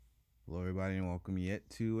Hello, everybody, and welcome yet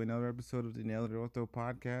to another episode of the Nailed It Ortho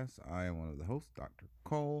podcast. I am one of the hosts, Dr.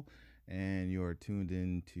 Cole, and you are tuned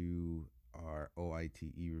in to our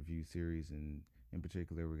OITE review series. And in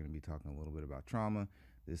particular, we're going to be talking a little bit about trauma.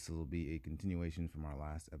 This will be a continuation from our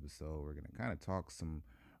last episode. We're going to kind of talk some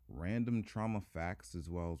random trauma facts, as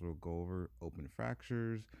well as we'll go over open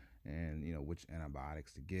fractures and which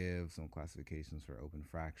antibiotics to give, some classifications for open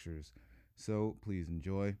fractures. So please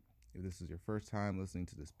enjoy. If this is your first time listening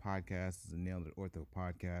to this podcast, this is a Nailed It Ortho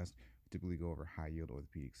podcast. We typically go over high yield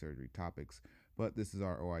orthopedic surgery topics, but this is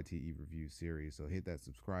our OITE review series. So hit that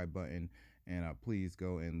subscribe button and please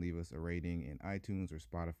go and leave us a rating in iTunes or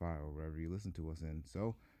Spotify or wherever you listen to us in.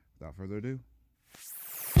 So without further ado,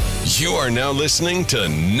 you are now listening to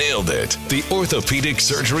Nailed It, the Orthopedic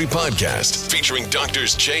Surgery Podcast, featuring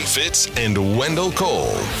Doctors Jay Fitz and Wendell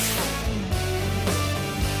Cole.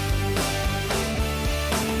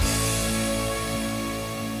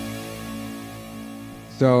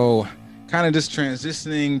 So kind of just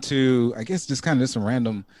transitioning to, I guess, just kind of just some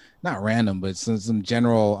random, not random, but some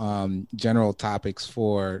general topics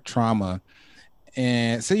for trauma.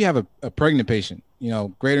 And say you have a pregnant patient,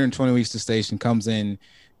 greater than 20 weeks gestation, comes in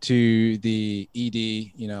to the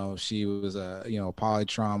ED, she was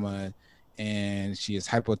polytrauma and she is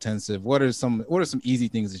hypotensive. What are some easy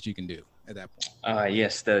things that you can do at that point?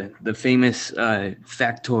 Yes, the famous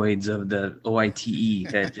factoids of the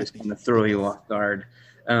OITE that just kind of throw you off guard.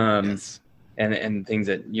 Yes. And things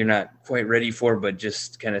that you're not quite ready for, but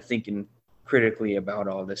just kind of thinking critically about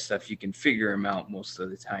all this stuff, you can figure them out most of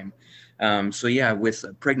the time. With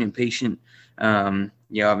a pregnant patient,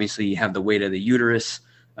 obviously you have the weight of the uterus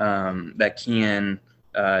that can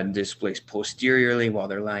displace posteriorly while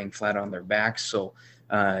they're lying flat on their backs. So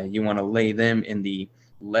you want to lay them in the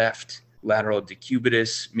left lateral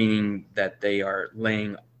decubitus, meaning that they are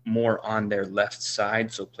laying more on their left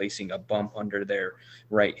side, so placing a bump under their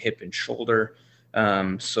right hip and shoulder,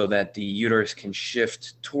 so that the uterus can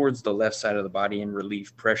shift towards the left side of the body and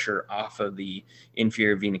relieve pressure off of the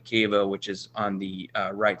inferior vena cava, which is on the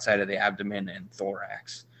right side of the abdomen and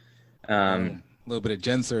thorax. A little bit of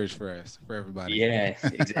gen surge for everybody. Yeah,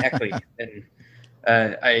 exactly.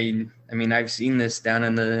 And I've seen this down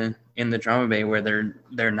in the trauma bay where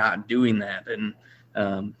they're not doing that,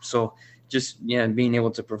 and so just being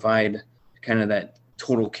able to provide kind of that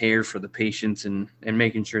total care for the patients and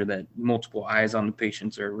making sure that multiple eyes on the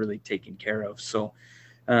patients are really taken care of. So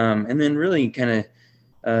and then really kind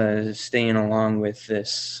of staying along with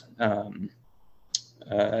this kind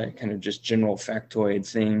of just general factoid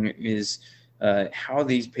thing is how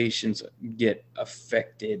these patients get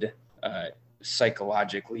affected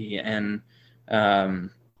psychologically, and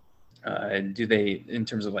do they, in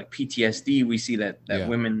terms of like PTSD, we see that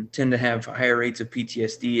women tend to have higher rates of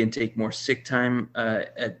PTSD and take more sick time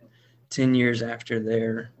at 10 years after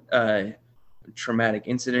their traumatic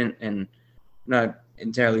incident. And not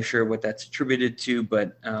entirely sure what that's attributed to,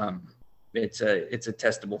 but it's a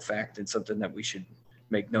testable fact and something that we should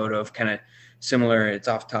make note of. Kind of similar, it's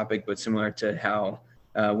off topic, but similar to how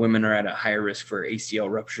women are at a higher risk for ACL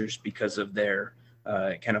ruptures because of their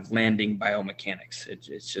kind of landing biomechanics.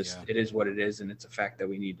 It's just, It is what it is. And it's a fact that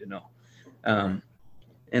we need to know.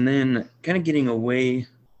 And then kind of getting away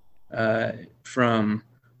from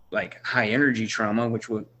like high energy trauma, which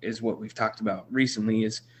is what we've talked about recently,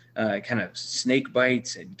 is kind of snake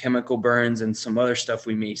bites and chemical burns and some other stuff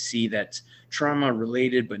we may see that's trauma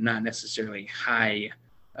related, but not necessarily high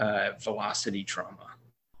velocity trauma.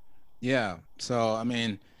 Yeah. So,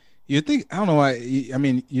 you think, I don't know why,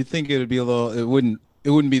 you think it would be it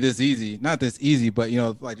wouldn't be this easy, not this easy, but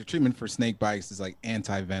like the treatment for snake bites is like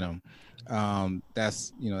anti-venom.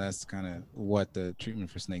 That's kind of what the treatment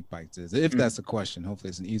for snake bites is. If that's a question,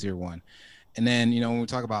 hopefully it's an easier one. And then, when we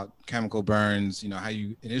talk about chemical burns, how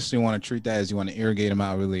you initially want to treat that is you want to irrigate them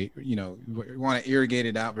out really, you want to irrigate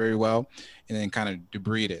it out very well and then kind of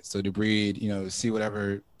debride it. So debride, see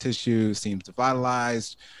whatever tissue seems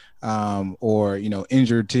devitalized, or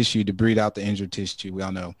injured tissue, to breed out the injured tissue. We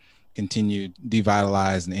all know continued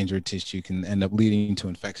devitalized and injured tissue can end up leading to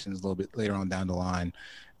infections a little bit later on down the line.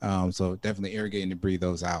 So definitely irrigate and debris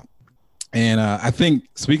those out. And I think,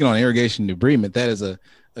 speaking on irrigation debridement, that is a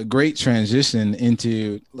great transition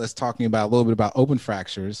into let's talking about a little bit about open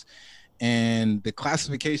fractures and the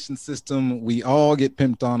classification system. We all get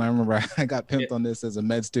pimped on. I remember I got pimped on this as a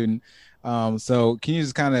med student. So can you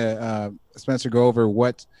just kind of, Spencer, go over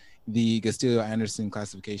what the Gastillo-Anderson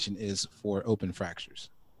classification is for open fractures?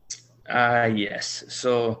 Yes.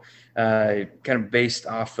 So kind of based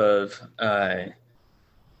off of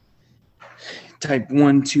type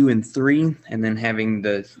 1, 2, and 3, and then having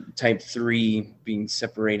the type 3 being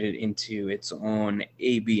separated into its own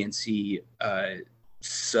A, B, and C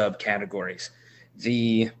subcategories.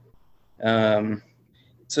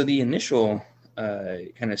 So the initial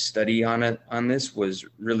kind of study on this was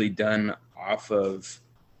really done off of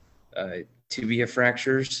tibia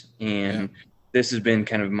fractures, and this has been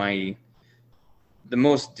kind of the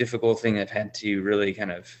most difficult thing I've had to really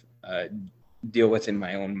kind of deal with in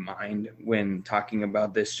my own mind when talking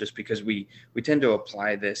about this, just because we tend to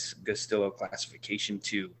apply this Gastillo classification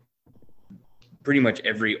to pretty much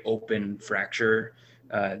every open fracture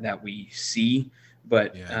that we see.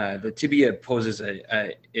 But the tibia poses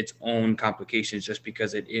its own complications just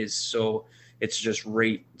because it's just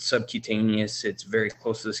right subcutaneous. It's very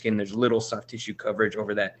close to the skin. There's little soft tissue coverage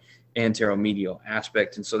over that anteromedial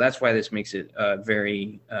aspect. And so that's why this makes it a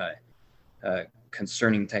very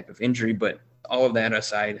concerning type of injury. But all of that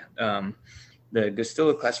aside, the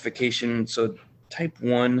Gastillo classification, so type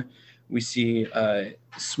 1, we see a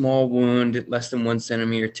small wound, less than 1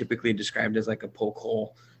 centimeter, typically described as like a poke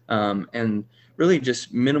hole, and really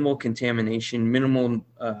just minimal contamination, minimal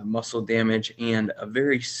muscle damage, and a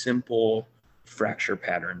very simple fracture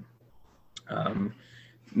pattern.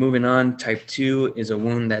 Moving on, type 2 is a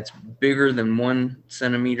wound that's bigger than 1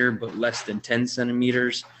 centimeter, but less than 10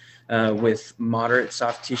 centimeters, with moderate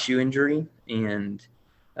soft tissue injury and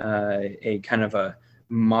a kind of a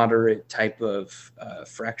moderate type of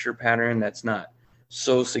fracture pattern that's not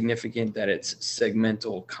so significant that it's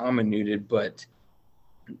segmental comminuted, but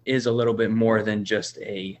is a little bit more than just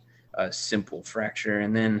a simple fracture.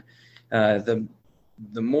 And then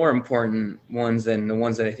the more important ones, and the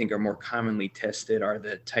ones that I think are more commonly tested, are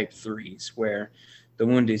the type 3s, where the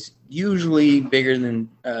wound is usually bigger than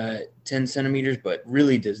 10 centimeters, but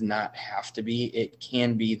really does not have to be. It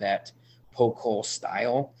can be that poke hole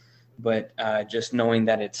style, but just knowing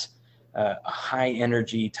that it's a high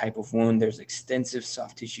energy type of wound, there's extensive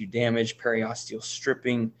soft tissue damage, periosteal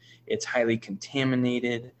stripping, it's highly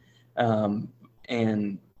contaminated,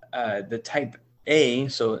 and the type A,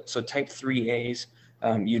 so type 3As,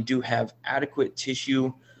 you do have adequate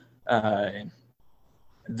tissue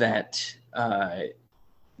that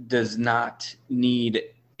does not need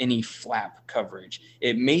any flap coverage.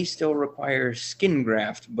 It may still require skin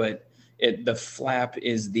graft, but the flap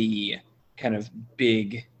is the kind of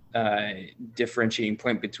big differentiating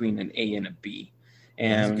point between an A and a B.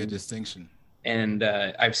 And that's a good distinction. And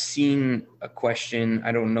I've seen a question,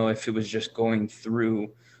 I don't know if it was just going through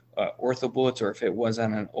OrthoBullets or if it was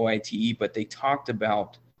on an OITE, but they talked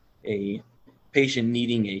about a patient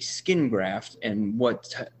needing a skin graft and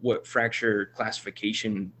what fracture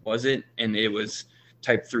classification was it, and it was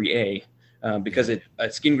type 3A, because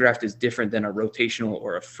a skin graft is different than a rotational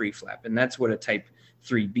or a free flap, and that's what a type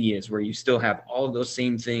 3B is, where you still have all of those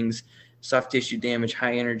same things, soft tissue damage,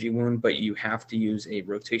 high energy wound, but you have to use a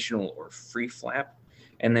rotational or free flap.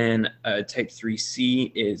 And then type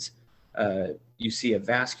 3C is you see a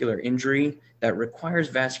vascular injury that requires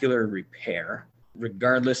vascular repair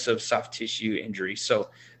regardless of soft tissue injury. So,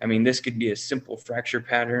 I mean, this could be a simple fracture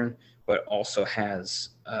pattern, but also has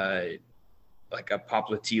like a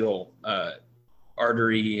popliteal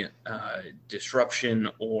artery disruption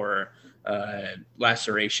or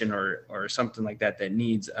laceration or something like that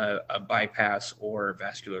needs a bypass or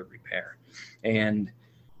vascular repair. And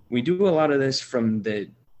we do a lot of this from the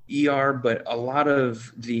ER, but a lot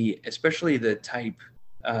of especially the type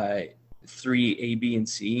 3 A, B, and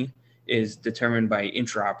C is determined by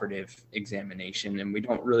intraoperative examination. And we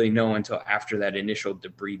don't really know until after that initial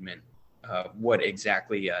debridement what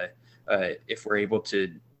exactly, if we're able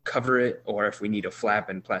to cover it or if we need a flap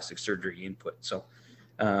and plastic surgery input. So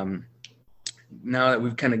now that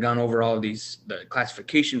we've kind of gone over all of the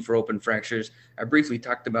classification for open fractures, I briefly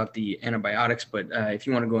talked about the antibiotics, but if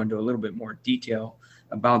you want to go into a little bit more detail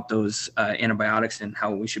about those antibiotics and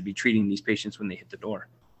how we should be treating these patients when they hit the door.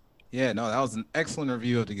 Yeah, no, that was an excellent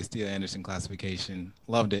review of the Gastillo-Anderson classification.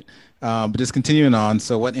 Loved it. But just continuing on,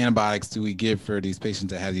 so what antibiotics do we give for these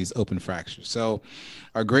patients that have these open fractures? So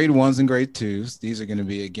our grade 1s and grade 2s, these are going to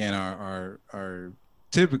be, again, our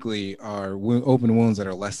typically our open wounds that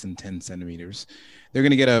are less than 10 centimeters. They're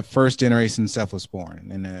going to get a first-generation cephalosporin.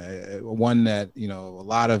 And one that, a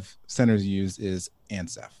lot of centers use is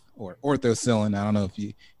Ancef, or orthocillin. I don't know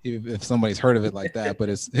if somebody's heard of it like that, but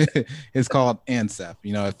it's it's called Ancef,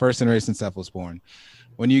 a first generation cephalosporin.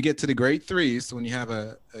 When you get to the grade 3s, so when you have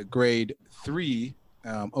a grade 3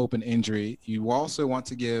 open injury, you also want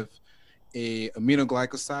to give a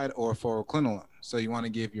aminoglycoside or fluoroquinolone. So you want to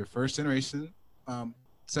give your first generation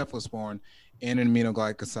cephalosporin and an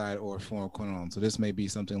aminoglycoside or fluoroquinolone. So this may be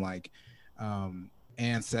something like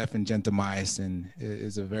Ancef and gentamicin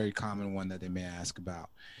is a very common one that they may ask about.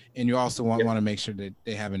 And you also want to make sure that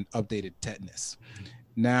they have an updated tetanus.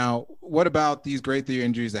 Now, what about these grade 3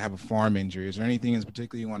 injuries that have a farm injury? Is there anything in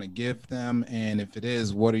particular you want to give them? And if it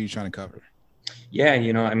is, what are you trying to cover? Yeah,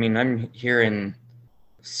 I mean, I'm here in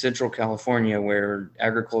Central California where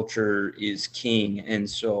agriculture is king. And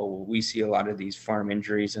so we see a lot of these farm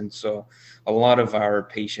injuries. And so a lot of our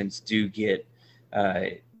patients do get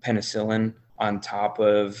penicillin on top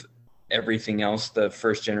of everything else, the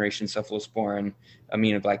first generation cephalosporin,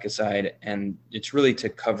 aminoglycoside, and it's really to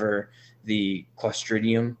cover the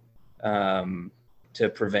Clostridium to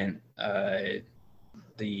prevent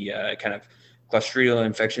the kind of clostridial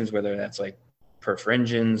infections, whether that's like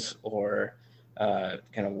perfringens or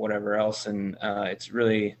kind of whatever else. And it's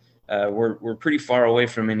really, we're pretty far away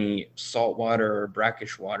from any salt water or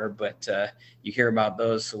brackish water, but you hear about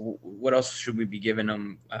those. So what else should we be giving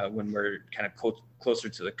them when we're kind of closer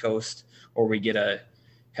to the coast, or we get a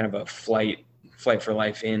kind of a flight for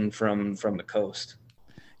life in from the coast?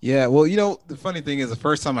 Yeah, well, the funny thing is, the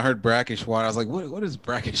first time I heard brackish water, I was like, what is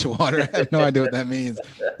brackish water? I have no idea what that means.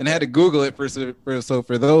 And I had to Google it so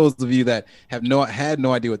for those of you that had no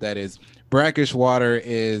idea what that is, brackish water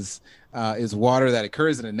is water that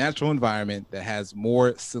occurs in a natural environment that has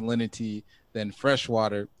more salinity than fresh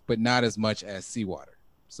water, but not as much as seawater.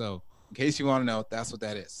 So in case you want to know, that's what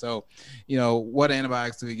that is. So, what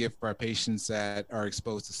antibiotics do we give for our patients that are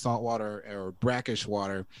exposed to salt water or brackish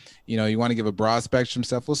water? You want to give a broad spectrum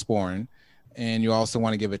cephalosporin, and you also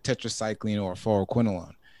want to give a tetracycline or a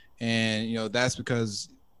fluoroquinolone. And, that's because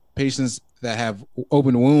patients that have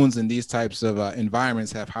open wounds in these types of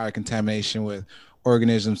environments have higher contamination with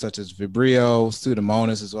organisms such as Vibrio,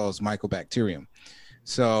 Pseudomonas, as well as Mycobacterium.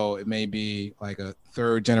 So it may be like a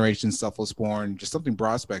third generation cephalosporin, just something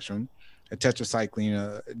broad spectrum. A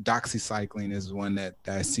tetracycline, doxycycline is one that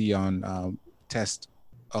I see on test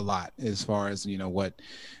a lot as far as,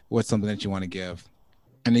 what's something that you want to give.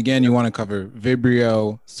 And again, you want to cover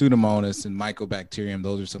Vibrio, Pseudomonas, and Mycobacterium.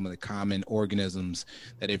 Those are some of the common organisms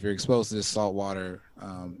that if you're exposed to this salt water,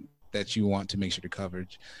 that you want to make sure to cover.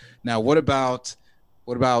 Now, what about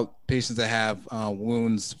patients that have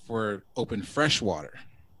wounds for open fresh water?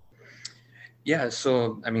 Yeah,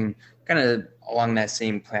 so I mean, kind of along that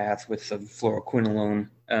same path with the fluoroquinolone,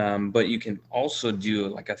 but you can also do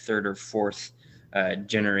like a third or fourth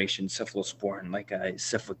generation cephalosporin, like a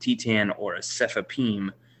cefotetan or a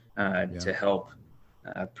cefepime, to help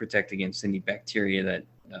protect against any bacteria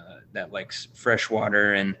that likes fresh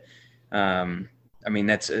water. And I mean,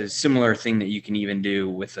 that's a similar thing that you can even do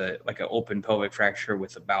with an open pelvic fracture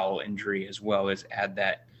with a bowel injury, as well as add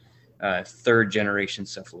that third generation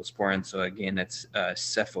cephalosporin. So again, that's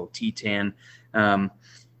cefotetan.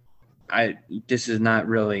 This is not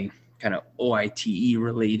really kind of OITE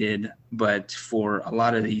related, but for a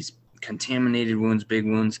lot of these contaminated wounds, big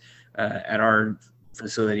wounds, at our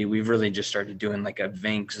facility, we've really just started doing like a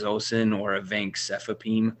vancomycin or a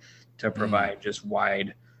vancomycin to provide just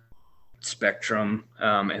wide spectrum,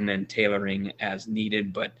 and then tailoring as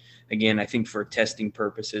needed. But again, I think for testing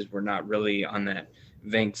purposes, we're not really on that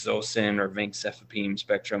vancomycin or vancomycin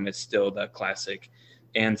spectrum. It's still the classic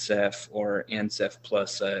Ancef or Ancef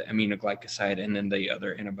plus aminoglycoside, and then the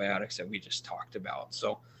other antibiotics that we just talked about.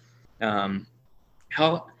 So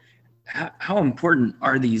how important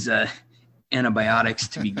are these antibiotics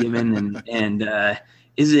to be given, and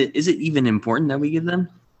is it even important that we give them?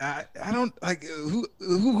 I don't like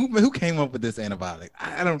who came up with this antibiotic.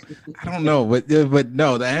 I don't know, but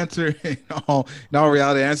no, the answer in all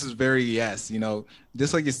reality, the answer is very yes.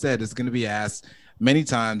 Just like you said, it's going to be asked many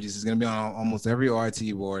times. This is going to be on almost every ORT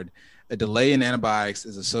board. A delay in antibiotics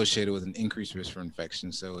is associated with an increased risk for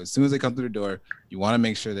infection. So as soon as they come through the door, you want to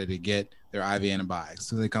make sure that they get their IV antibiotics.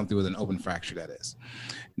 So they come through with an open fracture, that is.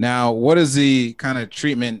 Now, what is the kind of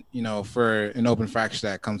treatment, for an open fracture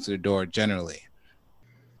that comes to the door generally?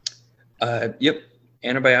 Yep.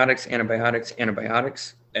 Antibiotics.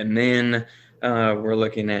 And then we're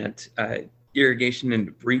looking at irrigation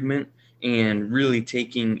and debridement, and really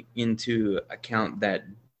taking into account that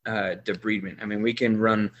debridement. I mean, we can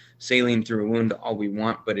run saline through a wound all we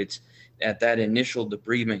want, but it's at that initial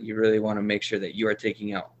debridement, you really want to make sure that you are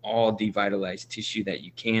taking out all devitalized tissue that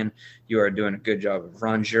you can. You are doing a good job of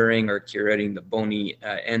ronsuring or curating the bony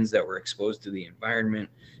ends that were exposed to the environment.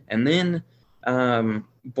 And then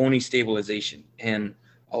bony stabilization. And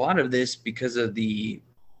a lot of this, because of the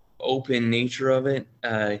open nature of it,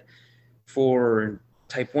 for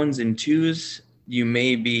type 1s and 2s, you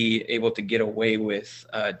may be able to get away with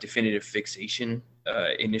definitive fixation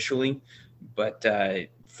initially, but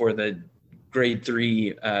for the grade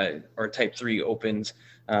 3 or type 3 opens,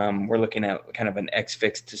 we're looking at kind of an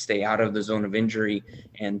X-fix to stay out of the zone of injury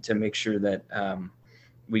and to make sure that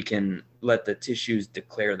we can let the tissues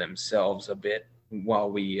declare themselves a bit while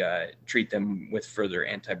we treat them with further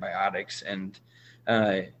antibiotics. And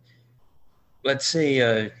let's say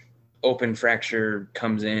a open fracture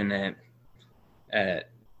comes in at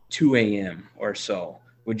 2 a.m. or so.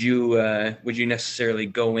 Would you necessarily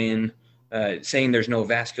go in saying there's no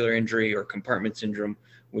vascular injury or compartment syndrome?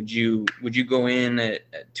 Would you go in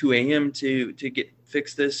at 2 a.m. to get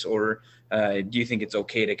fix this, or do you think it's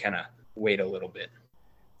okay to kind of wait a little bit?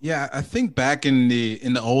 Yeah, I think back in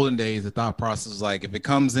the olden days, the thought process was like, if it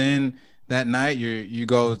comes in that night, you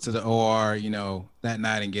go to the OR, that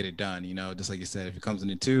night and get it done. Just like you said, if it comes in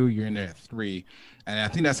at 2, you're in there at 3. And I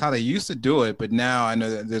think that's how they used to do it. But now I know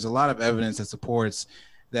that there's a lot of evidence that supports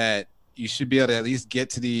that you should be able to at least get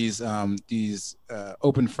to these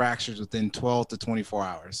open fractures within 12 to 24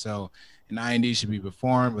 hours. So an IND should be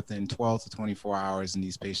performed within 12 to 24 hours in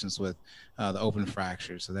these patients with the open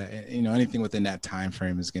fractures. So that, anything within that time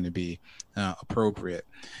frame is going to be appropriate.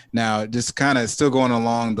 Now, just kind of still going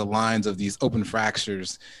along the lines of these open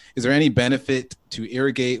fractures, is there any benefit to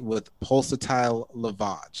irrigate with pulsatile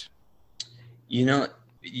lavage?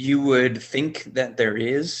 You would think that there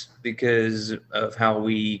is, because of how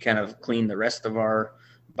we kind of clean the rest of our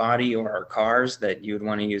body or our cars, that you would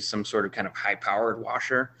want to use some sort of kind of high-powered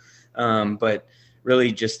washer. But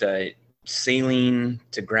really just a saline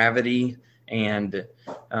to gravity, and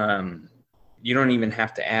you don't even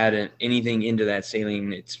have to add anything into that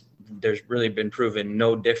saline. There's really been proven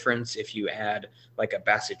no difference if you add like a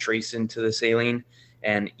bacitracin to the saline.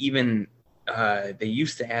 And even they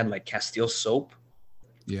used to add like Castile soap,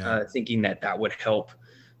 thinking that would help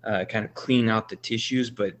kind of clean out the tissues,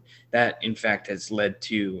 but that in fact has led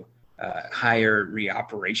to higher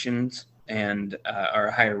reoperations and or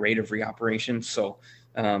a higher rate of reoperations. So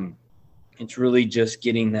it's really just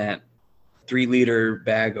getting that 3-liter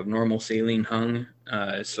bag of normal saline hung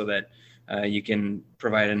so that you can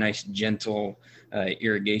provide a nice gentle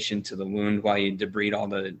irrigation to the wound while you debride all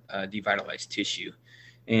the devitalized tissue.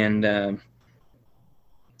 And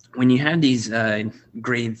when you have these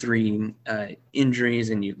grade 3 injuries,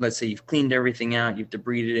 and let's say you've cleaned everything out, you've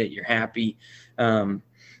debrided it, you're happy,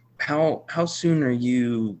 how soon are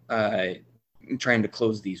you trying to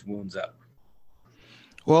close these wounds up?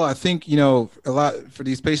 Well, I think, a lot for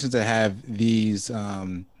these patients that have these,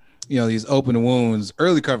 these open wounds,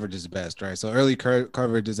 early coverage is best, right? So early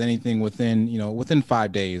coverage is anything within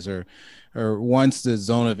 5 days or once the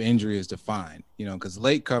zone of injury is defined, because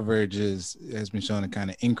late coverage has been shown to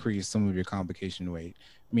kind of increase some of your complication rate,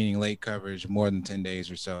 meaning late coverage more than 10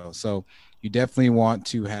 days or so. So you definitely want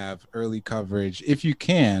to have early coverage if you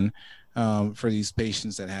can. For these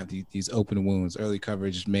patients that have these open wounds, early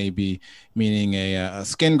coverage may be meaning a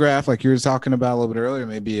skin graft, like you were talking about a little bit earlier,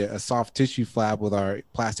 maybe a soft tissue flap with our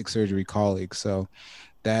plastic surgery colleagues. So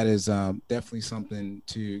that is definitely something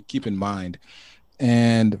to keep in mind.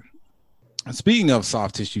 And speaking of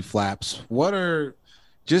soft tissue flaps, what are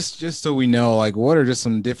just so we know, like, what are just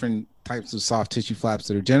some different types of soft tissue flaps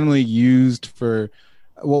that are generally used for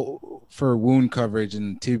wound coverage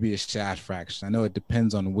and tibia shaft fractures? I know it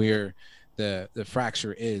depends on where the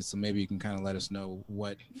fracture is, so maybe you can kind of let us know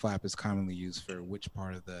what flap is commonly used for which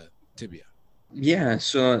part of the tibia. Yeah,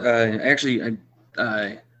 so actually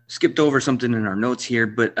I skipped over something in our notes here,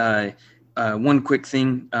 but one quick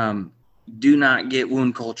thing, do not get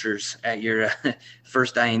wound cultures at your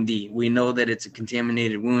first IND. We know that it's a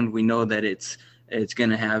contaminated wound. We know that it's going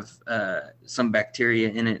to have some bacteria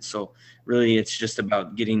in it. So really it's just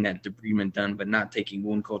about getting that debridement done, but not taking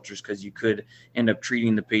wound cultures, because you could end up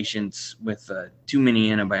treating the patients with too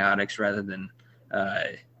many antibiotics rather than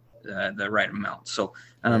the right amount. So,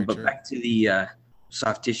 but true. Back to the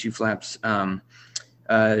soft tissue flaps.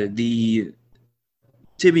 The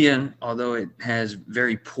tibia, although it has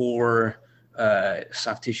very poor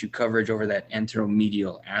soft tissue coverage over that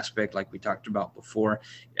anteromedial aspect, like we talked about before,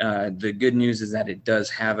 the good news is that it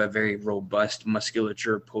does have a very robust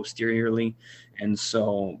musculature posteriorly, and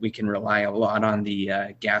so we can rely a lot on the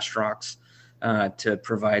gastrocs to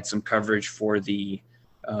provide some coverage for the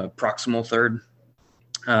proximal third.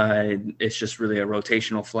 It's just really a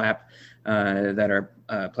rotational flap that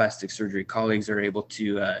our plastic surgery colleagues are able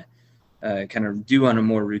to kind of do on a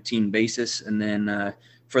more routine basis. And then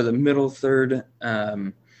for the middle third,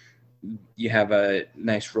 you have a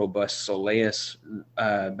nice robust soleus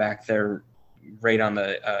back there right on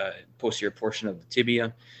the posterior portion of the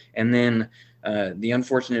tibia. And then the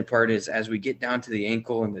unfortunate part is, as we get down to the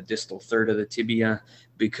ankle and the distal third of the tibia,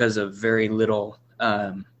 because of very little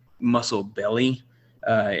muscle belly,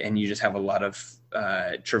 and you just have a lot of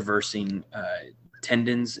traversing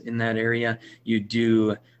tendons in that area, you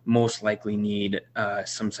do most likely need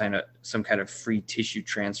some kind of free tissue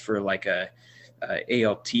transfer, like a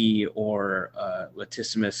ALT or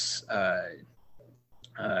latissimus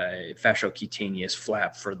fasciocutaneous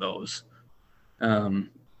flap for those. And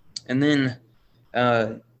then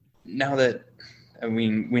now that we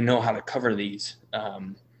know how to cover these,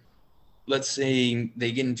 let's say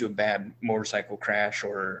they get into a bad motorcycle crash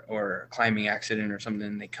or climbing accident or something,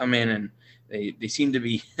 and they come in and they seem to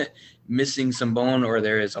be missing some bone, or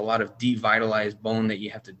there is a lot of devitalized bone that you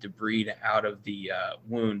have to debride out of the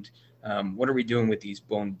wound. What are we doing with these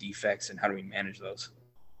bone defects, and how do we manage those?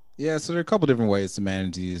 Yeah, so there are a couple different ways to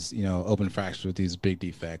manage these, open fractures with these big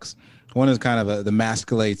defects. One is kind of the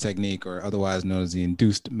Masquelade technique, or otherwise known as the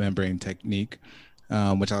induced membrane technique,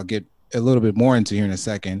 which I'll get a little bit more into here in a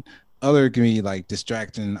second. Other can be like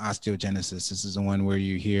distraction osteogenesis. This is the one where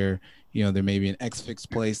you hear, there may be an X-fix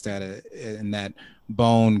placed and that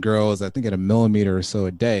bone grows, I think, at 1 millimeter or so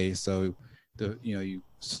a day. So you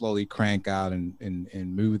slowly crank out and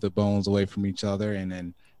move the bones away from each other, and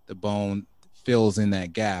then the bone fills in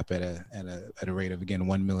that gap at a rate of, again,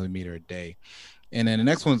 1 millimeter a day. And then the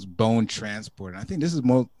next one's bone transport. And I think this is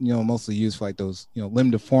mostly used for like those,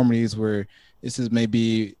 limb deformities, where this is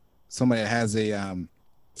maybe somebody that has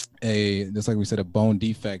just like we said, a bone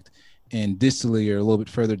defect, and distally or a little bit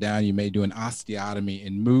further down, you may do an osteotomy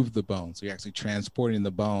and move the bone. So you're actually transporting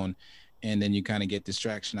the bone, and then you kind of get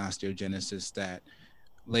distraction osteogenesis that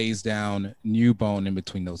lays down new bone in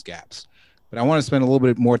between those gaps. But I want to spend a little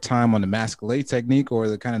bit more time on the Masquelade technique, or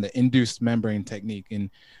the kind of the induced membrane technique. And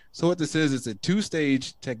so what this is, it's a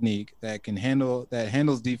 2-stage technique that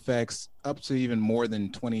handles defects up to even more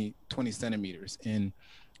than 20 centimeters in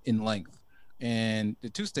length. And the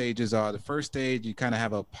 2 stages are: the first stage, you kind of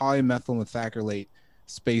have a polymethyl methacrylate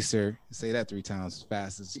spacer. Say that 3 times as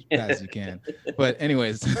fast as you can. But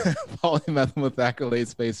anyways, polymethyl methacrylate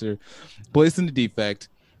spacer placed in the defect.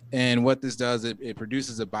 And what this does, it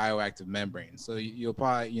produces a bioactive membrane. So you'll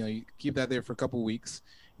probably, you keep that there for a couple of weeks,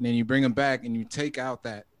 and then you bring them back and you take out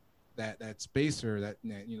that spacer, that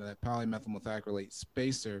polymethyl methacrylate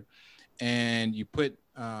spacer, and you put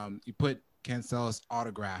Cancellous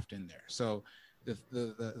autograft in there. So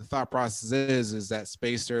the thought process is that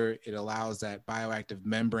spacer, it allows that bioactive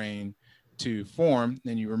membrane to form.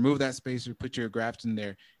 Then you remove that spacer, put your graft in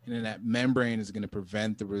there, and then that membrane is going to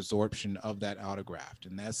prevent the resorption of that autograft.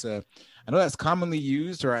 And I know that's commonly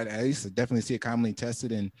used, or at least I definitely see it commonly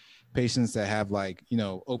tested in patients that have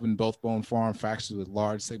open both bone forearm fractures with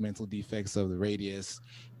large segmental defects of the radius.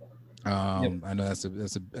 Yep. I know that's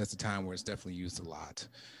a time where it's definitely used a lot.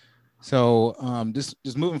 So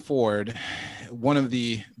just moving forward, one of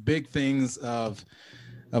the big things of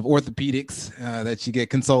orthopedics that you get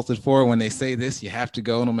consulted for, when they say this, you have to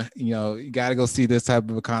go, you got to go see this type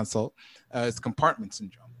of a consult, is compartment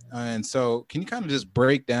syndrome. And so can you kind of just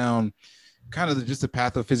break down kind of just the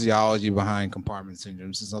pathophysiology behind compartment syndrome?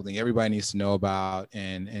 This is something everybody needs to know about,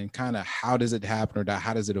 and kind of how does it happen, or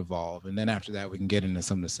how does it evolve? And then after that, we can get into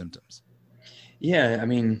some of the symptoms. Yeah, I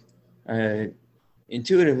mean,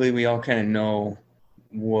 intuitively, we all kind of know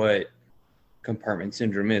what compartment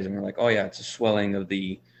syndrome is, and we're like, oh yeah, it's a swelling of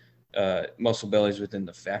the muscle bellies within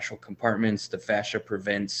the fascial compartments. The fascia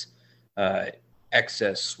prevents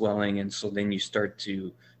excess swelling, and so then you start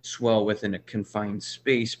to swell within a confined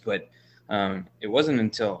space. But it wasn't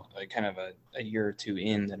until kind of a year or two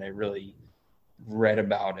in that I really read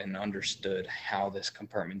about and understood how this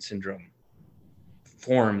compartment syndrome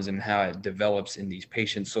forms and how it develops in these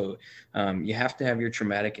patients. So you have to have your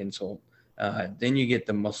traumatic insult. Then you get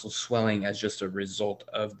the muscle swelling as just a result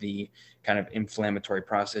of the kind of inflammatory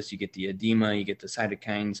process. You get the edema, you get the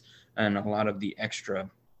cytokines, and a lot of the extra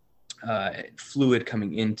fluid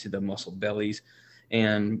coming into the muscle bellies.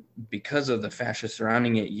 And because of the fascia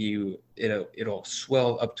surrounding it, it'll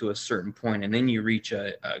swell up to a certain point, and then you reach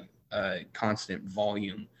a constant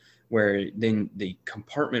volume where then the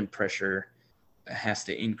compartment pressure has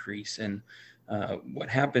to increase. And what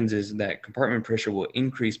happens is that compartment pressure will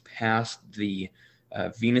increase past the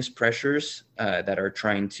venous pressures that are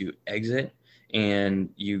trying to exit, and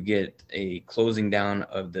you get a closing down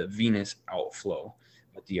of the venous outflow,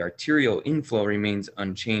 but the arterial inflow remains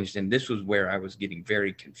unchanged. And this was where I was getting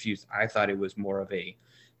very confused. I thought it was more of a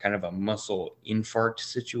kind of a muscle infarct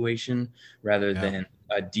situation rather than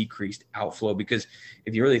a decreased outflow, because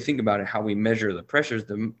if you really think about it, how we measure the pressures,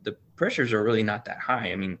 the pressures are really not that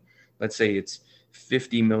high. I mean, let's say it's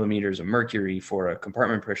 50 millimeters of mercury for a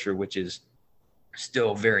compartment pressure, which is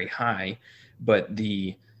still very high, but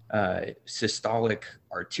the systolic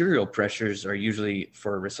arterial pressures are usually,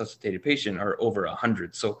 for a resuscitated patient, are over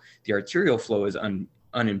 100. So the arterial flow is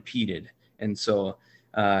unimpeded. And so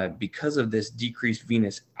because of this decreased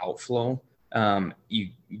venous outflow, you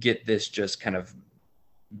get this just kind of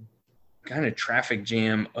traffic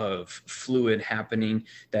jam of fluid happening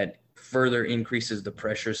that further increases the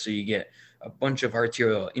pressure. So you get a bunch of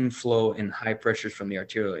arterial inflow and high pressures from the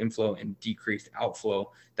arterial inflow and decreased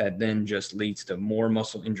outflow that then just leads to more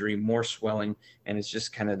muscle injury, more swelling. And it's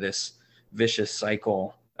just kind of this vicious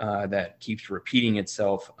cycle that keeps repeating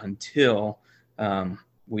itself until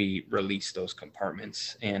we release those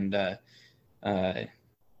compartments. And if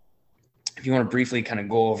you want to briefly kind of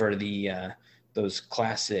go over those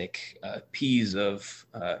classic P's of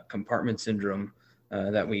compartment syndrome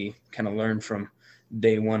that we kind of learned from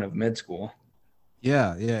day one of med school.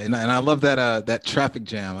 Yeah. And I love that traffic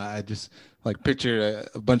jam. I just like picture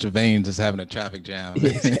a bunch of veins just having a traffic jam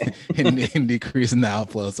and decreasing the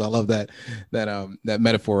outflow. So I love that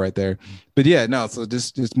metaphor right there. But yeah, no, so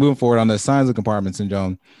just moving forward on the signs of compartment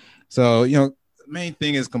syndrome. So, main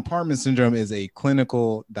thing is compartment syndrome is a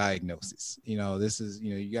clinical diagnosis. This is,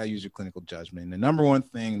 you got to use your clinical judgment. And the number one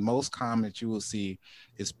thing, most common that you will see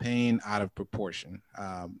is pain out of proportion.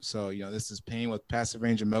 So, this is pain with passive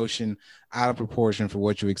range of motion out of proportion for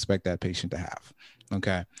what you expect that patient to have.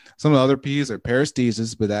 Okay. Some of the other P's are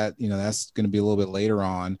paresthesis, but that's going to be a little bit later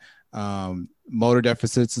on. Motor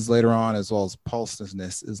deficits is later on, as well as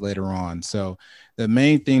pulselessness is later on. So the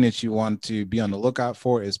main thing that you want to be on the lookout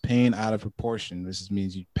for is pain out of proportion. This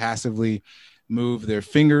means you passively move their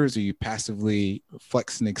fingers, or you passively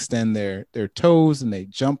flex and extend their toes, and they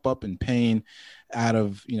jump up in pain out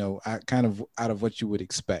of, kind of out of what you would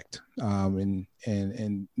expect. And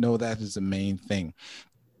know that is the main thing.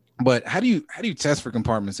 But how do you test for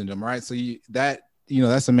compartment syndrome, right? So that's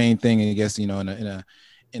the main thing, I guess,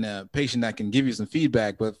 in a patient that can give you some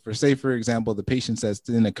feedback. But for example, the patient that's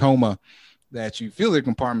in a coma, that you feel their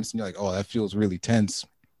compartments and you're like, oh, that feels really tense.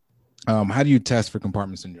 How do you test for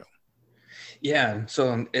compartment syndrome? Yeah.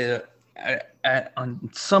 So on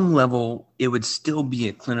some level, it would still be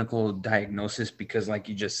a clinical diagnosis because, like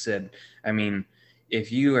you just said, I mean,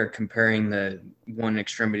 if you are comparing the one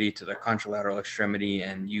extremity to the contralateral extremity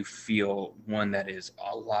and you feel one that is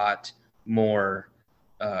a lot more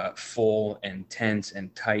full and tense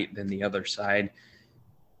and tight than the other side,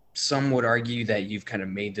 some would argue that you've kind of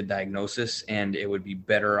made the diagnosis and it would be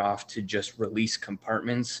better off to just release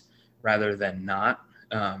compartments rather than not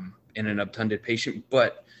in an obtunded patient.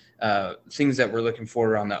 But things that we're looking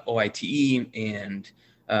for on the OITE and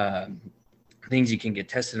things you can get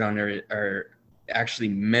tested on are actually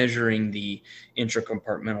measuring the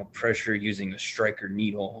intracompartmental pressure using a Stryker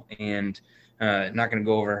needle. And not going to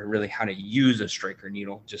go over really how to use a Stryker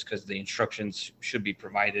needle just because the instructions should be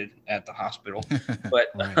provided at the hospital.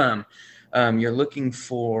 But right. You're looking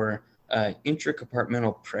for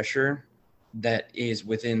intracompartmental pressure that is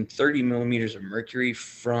within 30 millimeters of mercury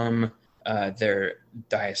from their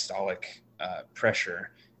diastolic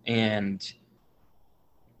pressure. And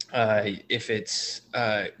if it's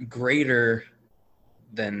greater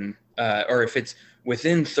than, or if it's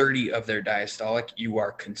within 30 of their diastolic, you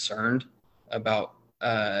are concerned about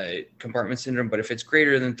compartment syndrome. But if it's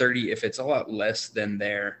greater than 30, if it's a lot less than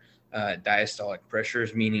their diastolic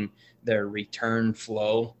pressures, meaning their return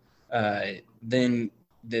flow, then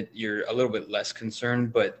that you're a little bit less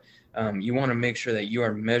concerned. But you want to make sure that you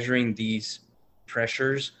are measuring these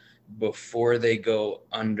pressures before they go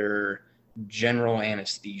under general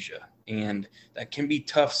anesthesia. And that can be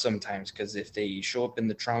tough sometimes because if they show up in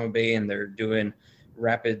the trauma bay and they're doing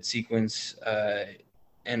rapid sequence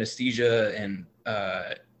anesthesia and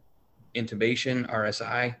intubation,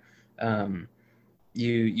 RSI,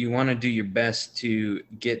 you want to do your best to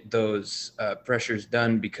get those pressures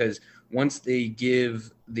done, because once they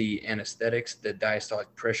give the anesthetics, the diastolic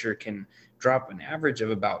pressure can drop an average of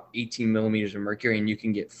about 18 millimeters of mercury, and you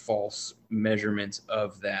can get false measurements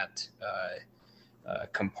of that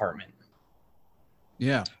compartment.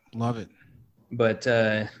 Yeah, love it. But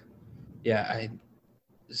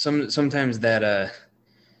sometimes that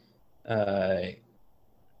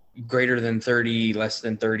greater than 30, less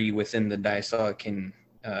than 30 within the diastolic can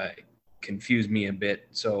confuse me a bit.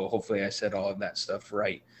 So hopefully I said all of that stuff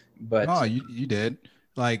right. But you did.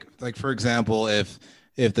 Like for example, if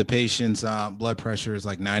the patient's blood pressure is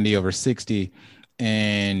like 90/60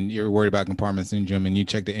 and you're worried about compartment syndrome and you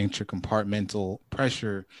check the intracompartmental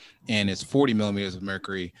pressure and it's 40 millimeters of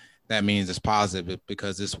mercury, that means it's positive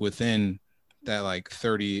because it's within that like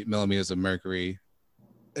 30 millimeters of mercury.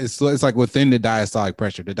 It's like within the diastolic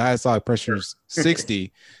pressure. The diastolic pressure is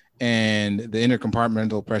 60 and the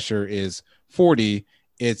intercompartmental pressure is 40,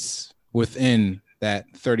 it's within that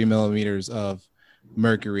 30 millimeters of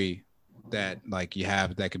mercury that like you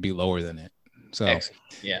have that could be lower than it. So excellent.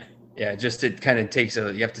 Yeah. Just it kind of takes you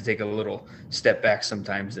have to take a little step back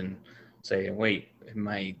sometimes and say, wait,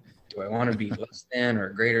 do I want to be less than or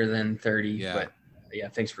greater than 30? Yeah. But yeah,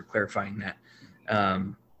 thanks for clarifying that.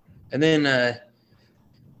 And then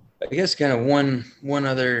I guess kind of one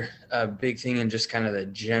other big thing and just kind of the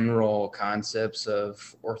general concepts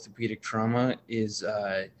of orthopedic trauma is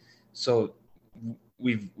so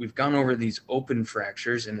we've gone over these open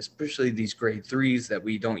fractures and especially these grade 3s that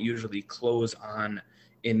we don't usually close on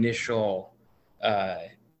initial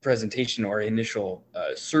presentation or initial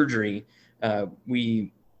surgery.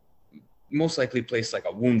 We most likely place like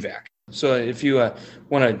a wound vac. So if you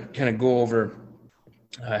want to kind of go over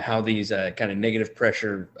how these kind of negative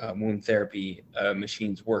pressure wound therapy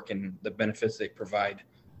machines work and the benefits they provide.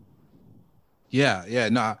 Yeah.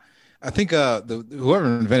 No, I think whoever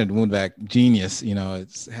invented wound vac, genius. You know,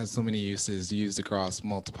 it has so many uses used across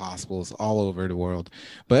multiple hospitals all over the world.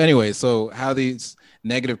 But anyway, so how these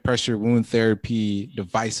negative pressure wound therapy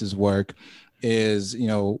devices work is, you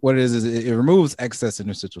know, what it is it removes excess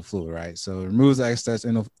interstitial fluid, right? So it removes excess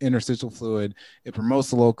interstitial fluid. It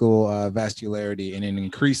promotes the local vascularity and it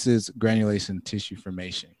increases granulation tissue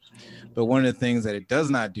formation. But one of the things that it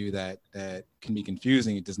does not do that can be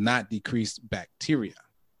confusing, it does not decrease bacteria.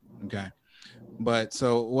 Okay. But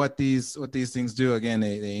so what these things do, again,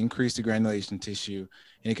 they increase the granulation tissue,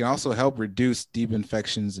 and it can also help reduce deep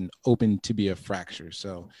infections and open tibia fractures.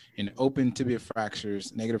 So in open tibia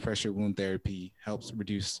fractures, negative pressure wound therapy helps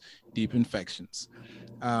reduce deep infections.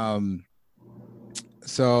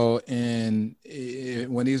 So when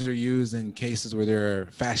these are used in cases where there are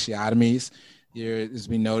fasciotomies, it's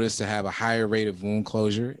been noticed to have a higher rate of wound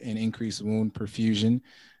closure and increased wound perfusion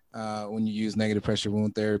when you use negative pressure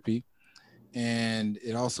wound therapy. And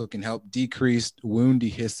it also can help decrease wound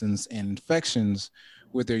dehiscence and infections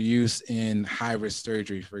with their use in high-risk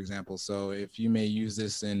surgery, for example. So if you may use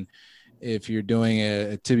this if you're doing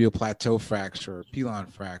a tibial plateau fracture, or pilon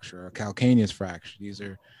fracture, or calcaneus fracture, these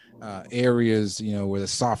are areas, you know, where the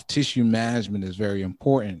soft tissue management is very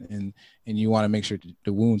important, and you want to make sure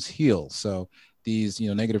the wounds heal. So these, you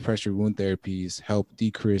know, negative pressure wound therapies help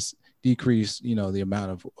decrease, you know, the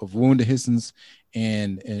amount of wound dehiscence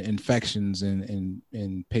and infections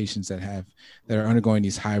in patients that are undergoing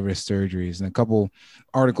these high risk surgeries. And a couple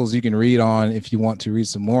articles you can read on if you want to read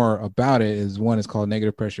some more about it is one is called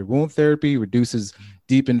Negative Pressure Wound Therapy Reduces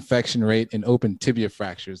Deep Infection Rate in Open Tibia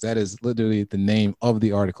Fractures. That is literally the name of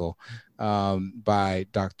the article by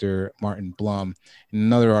Dr. Martin Blum. And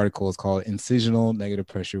another article is called Incisional Negative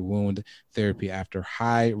Pressure Wound Therapy After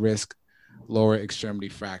High Risk Lower Extremity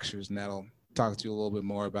Fractures. And that'll talk to you a little bit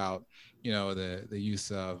more about, you know, the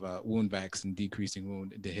use of wound vacs and decreasing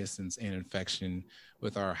wound dehiscence and infection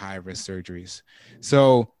with our high risk surgeries.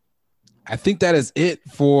 So I think that is it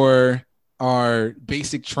for our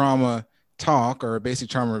basic trauma talk or basic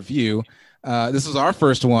trauma review. This was our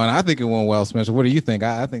first one. I think it went well, Spencer. What do you think?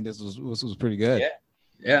 I think this was pretty good.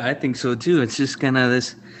 Yeah, I think so too. It's just kind of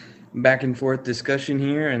this back and forth discussion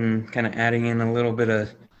here and kind of adding in a little bit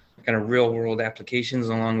of kind of real world applications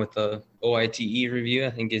along with the OITE review,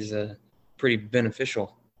 I think is pretty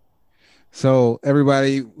beneficial. So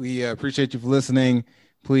everybody, we appreciate you for listening.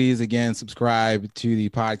 Please, again, subscribe to the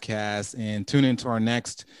podcast and tune into our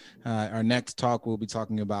next talk. We'll be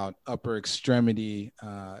talking about upper extremity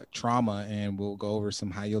trauma, and we'll go over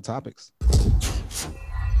some high yield topics.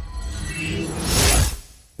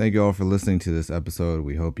 Thank you all for listening to this episode.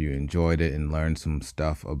 We hope you enjoyed it and learned some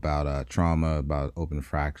stuff about trauma, about open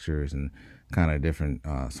fractures, and kind of different,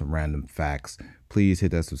 some random facts. Please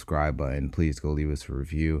hit that subscribe button. Please go leave us a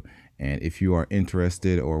review. And if you are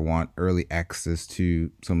interested or want early access to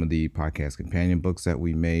some of the podcast companion books that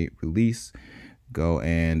we may release, go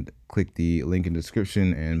and click the link in the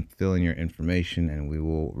description and fill in your information, and we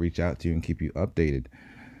will reach out to you and keep you updated.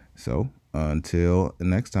 So until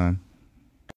next time.